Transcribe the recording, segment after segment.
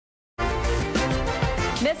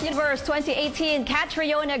Miss Universe 2018,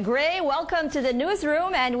 Catriona Gray, welcome to the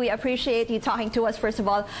newsroom, and we appreciate you talking to us. First of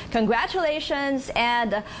all, congratulations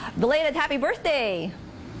and belated happy birthday.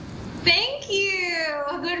 Thank you.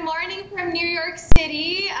 Good morning from New York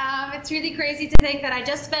City. It's really crazy to think that I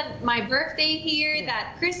just spent my birthday here,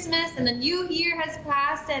 that Christmas and the New Year has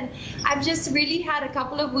passed, and I've just really had a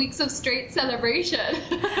couple of weeks of straight celebration.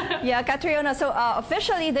 Yeah, Catriona, so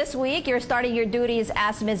officially this week you're starting your duties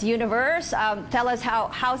as Miss Universe. Tell us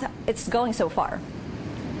how it's going so far.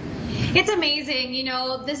 It's amazing. You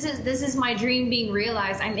know, this is my dream being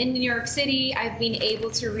realized. I'm in New York City. I've been able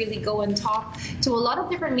to really go and talk to a lot of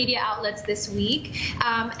different media outlets this week.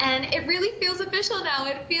 And it really feels official now.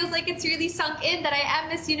 It feels like it's really sunk in that I am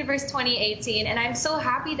Miss Universe 2018. And I'm so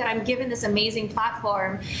happy that I'm given this amazing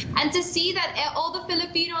platform. And to see that all the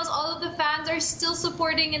Filipinos, all of the fans are still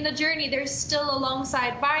supporting in the journey. They're still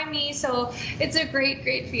alongside by me. So it's a great,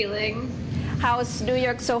 great feeling. How's New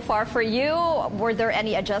York so far for you? Were there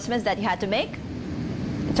any adjustments that you had to make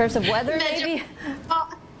in terms of weather, maybe?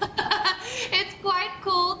 It's quite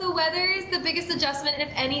cold. The weather is the biggest adjustment, if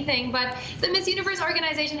anything. But the Miss Universe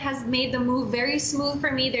organization has made the move very smooth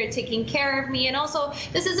for me. They're taking care of me. And also,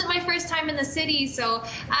 this isn't my first time in the city, so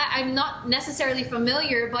I'm not necessarily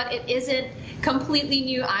familiar, but it isn't completely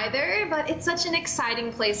new either. But it's such an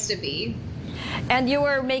exciting place to be. And you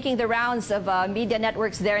were making the rounds of media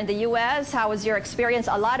networks there in the U.S. How was your experience?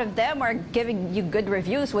 A lot of them are giving you good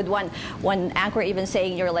reviews, with one anchor even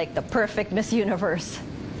saying you're like the perfect Miss Universe.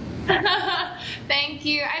 Thank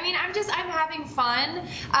you. I mean, I'm having fun.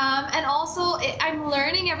 And also I'm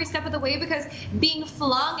learning every step of the way, because being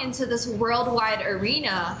flung into this worldwide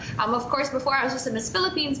arena, of course, before I was just a Miss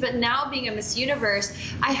Philippines, but now being a Miss Universe,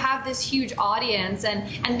 I have this huge audience,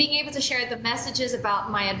 and being able to share the messages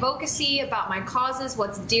about my advocacy, about my causes,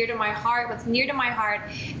 what's dear to my heart, what's near to my heart.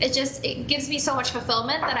 It gives me so much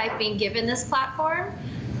fulfillment that I've been given this platform.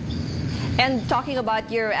 And talking about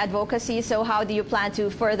your advocacy, so how do you plan to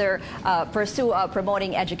further pursue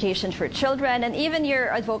promoting education for children, and even your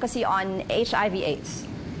advocacy on HIV/AIDS?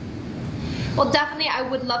 Well, definitely, I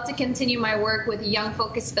would love to continue my work with Young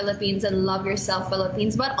Focus Philippines and Love Yourself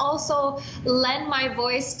Philippines, but also lend my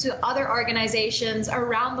voice to other organizations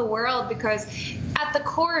around the world, because at the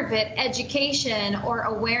core of it, education or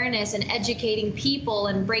awareness and educating people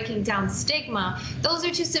and breaking down stigma, those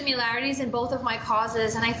are two similarities in both of my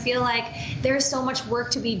causes. And I feel like there's so much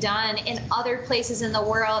work to be done in other places in the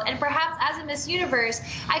world. And perhaps as a Miss Universe,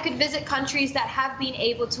 I could visit countries that have been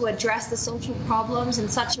able to address the social problems in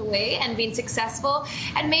such a way and been successful,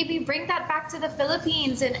 and maybe bring that back to the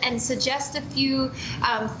Philippines and suggest a few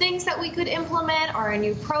things that we could implement, or a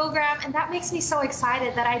new program. And that makes me so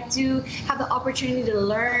excited that I do have the opportunity to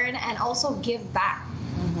learn and also give back.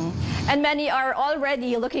 And many are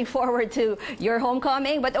already looking forward to your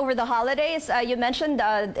homecoming. But over the holidays, you mentioned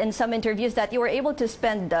in some interviews that you were able to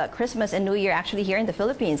spend Christmas and New Year actually here in the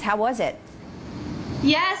Philippines. How was it?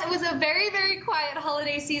 Yes, it was a very, very quiet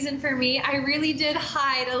holiday season for me. I really did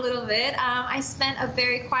hide a little bit. I spent a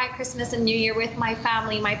very quiet Christmas and New Year with my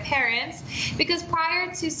family, my parents, because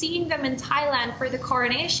prior to seeing them in Thailand for the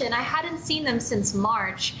coronation, I hadn't seen them since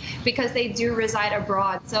March, because they do reside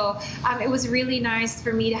abroad. So it was really nice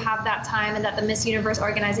for me to have that time, and that the Miss Universe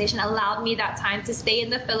organization allowed me that time to stay in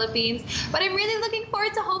the Philippines. But I'm really looking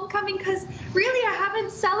forward to homecoming, because really I haven't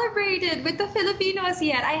celebrated with the Filipinos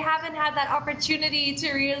yet. I haven't had that opportunity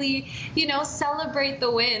to really, you know, celebrate the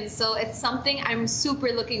wins. So it's something I'm super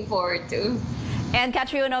looking forward to. And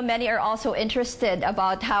Catriona, many are also interested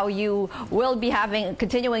about how you will be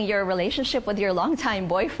continuing your relationship with your longtime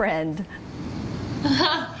boyfriend.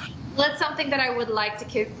 Well, it's something that I would like to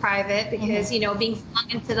keep private, because, you know, being flung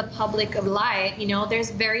into the public light, you know,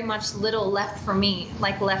 there's very much little left for me,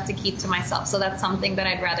 like left to keep to myself. So that's something that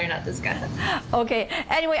I'd rather not discuss. Okay.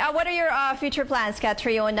 Anyway, what are your future plans,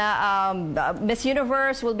 Catriona? Miss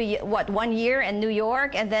Universe will be, what, 1 year in New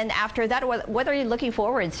York? And then after that, what are you looking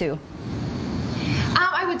forward to?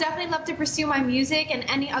 I would definitely love to pursue my music and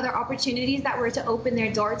any other opportunities that were to open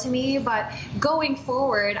their door to me. But going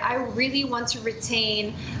forward, I really want to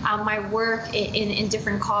retain my work in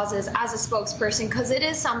different causes as a spokesperson, because it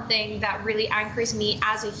is something that really anchors me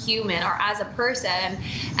as a human or as a person.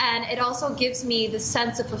 And it also gives me the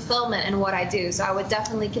sense of fulfillment in what I do. So I would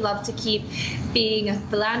definitely love to keep being a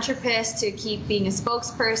philanthropist, to keep being a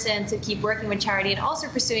spokesperson, to keep working with charity, and also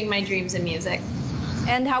pursuing my dreams in music.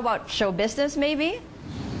 And how about show business, maybe?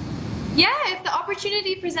 Yeah, if the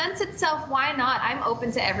opportunity presents itself, why not? I'm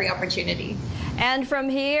open to every opportunity. And from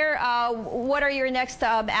here, what are your next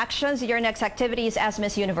actions, your next activities as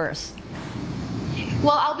Miss Universe?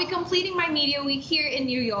 Well, I'll be completing my media week here in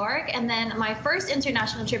New York, and then my first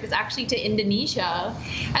international trip is actually to Indonesia.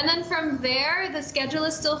 And then from there, the schedule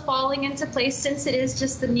is still falling into place since it is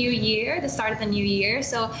just the new year, the start of the new year.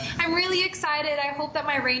 So I'm really excited. I hope that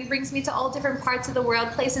my reign brings me to all different parts of the world,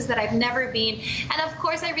 places that I've never been. And of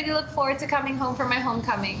course, I really look forward to coming home for my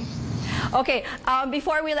homecoming. Okay,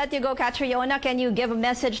 before we let you go, Catriona, can you give a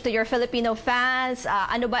message to your Filipino fans?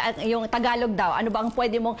 Ano ba yung Tagalog daw? Ano ba ang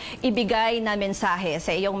pwede mong ibigay na mensahe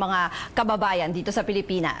sa iyong mga kababayan dito sa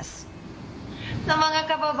Pilipinas? Sa mga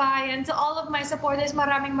kababayan, to all of my supporters,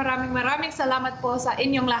 maraming salamat po sa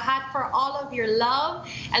inyong lahat for all of your love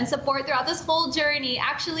and support throughout this whole journey.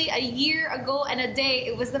 Actually, a year ago and a day,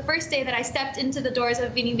 it was the first day that I stepped into the doors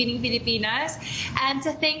of Bining Bining Pilipinas. And to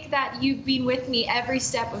think that you've been with me every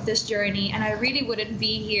step of this journey, and I really wouldn't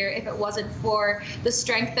be here if it wasn't for the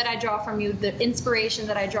strength that I draw from you, the inspiration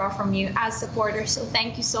that I draw from you as supporters. So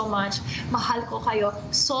thank you so much. Mahal ko kayo.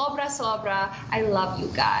 Sobra. I love you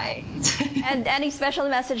guys. And any special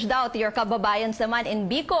message daw to your kababayans naman in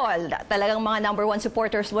Bicol? Talagang mga #1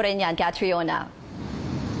 supporters mo rin yan, Catriona.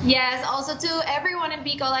 Yes, also to everyone in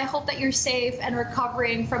Bicol, I hope that you're safe and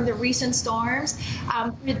recovering from the recent storms.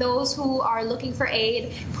 For those who are looking for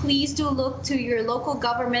aid, please do look to your local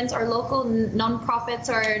governments or local non-profits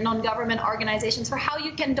or non-government organizations for how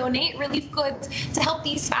you can donate relief goods to help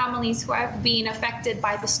these families who have been affected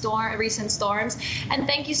by the recent storms. And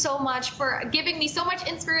thank you so much for giving me so much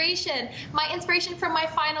inspiration. My inspiration from my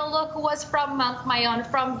final look was from Mount Mayon,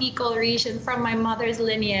 from Bicol region, from my mother's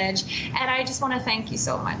lineage. And I just want to thank you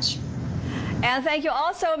so much. And thank you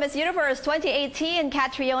also, Miss Universe 2018,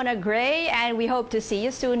 Catriona Gray, and we hope to see you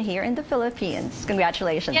soon here in the Philippines.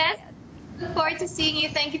 Congratulations. Yes, look forward to seeing you.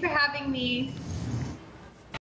 Thank you for having me.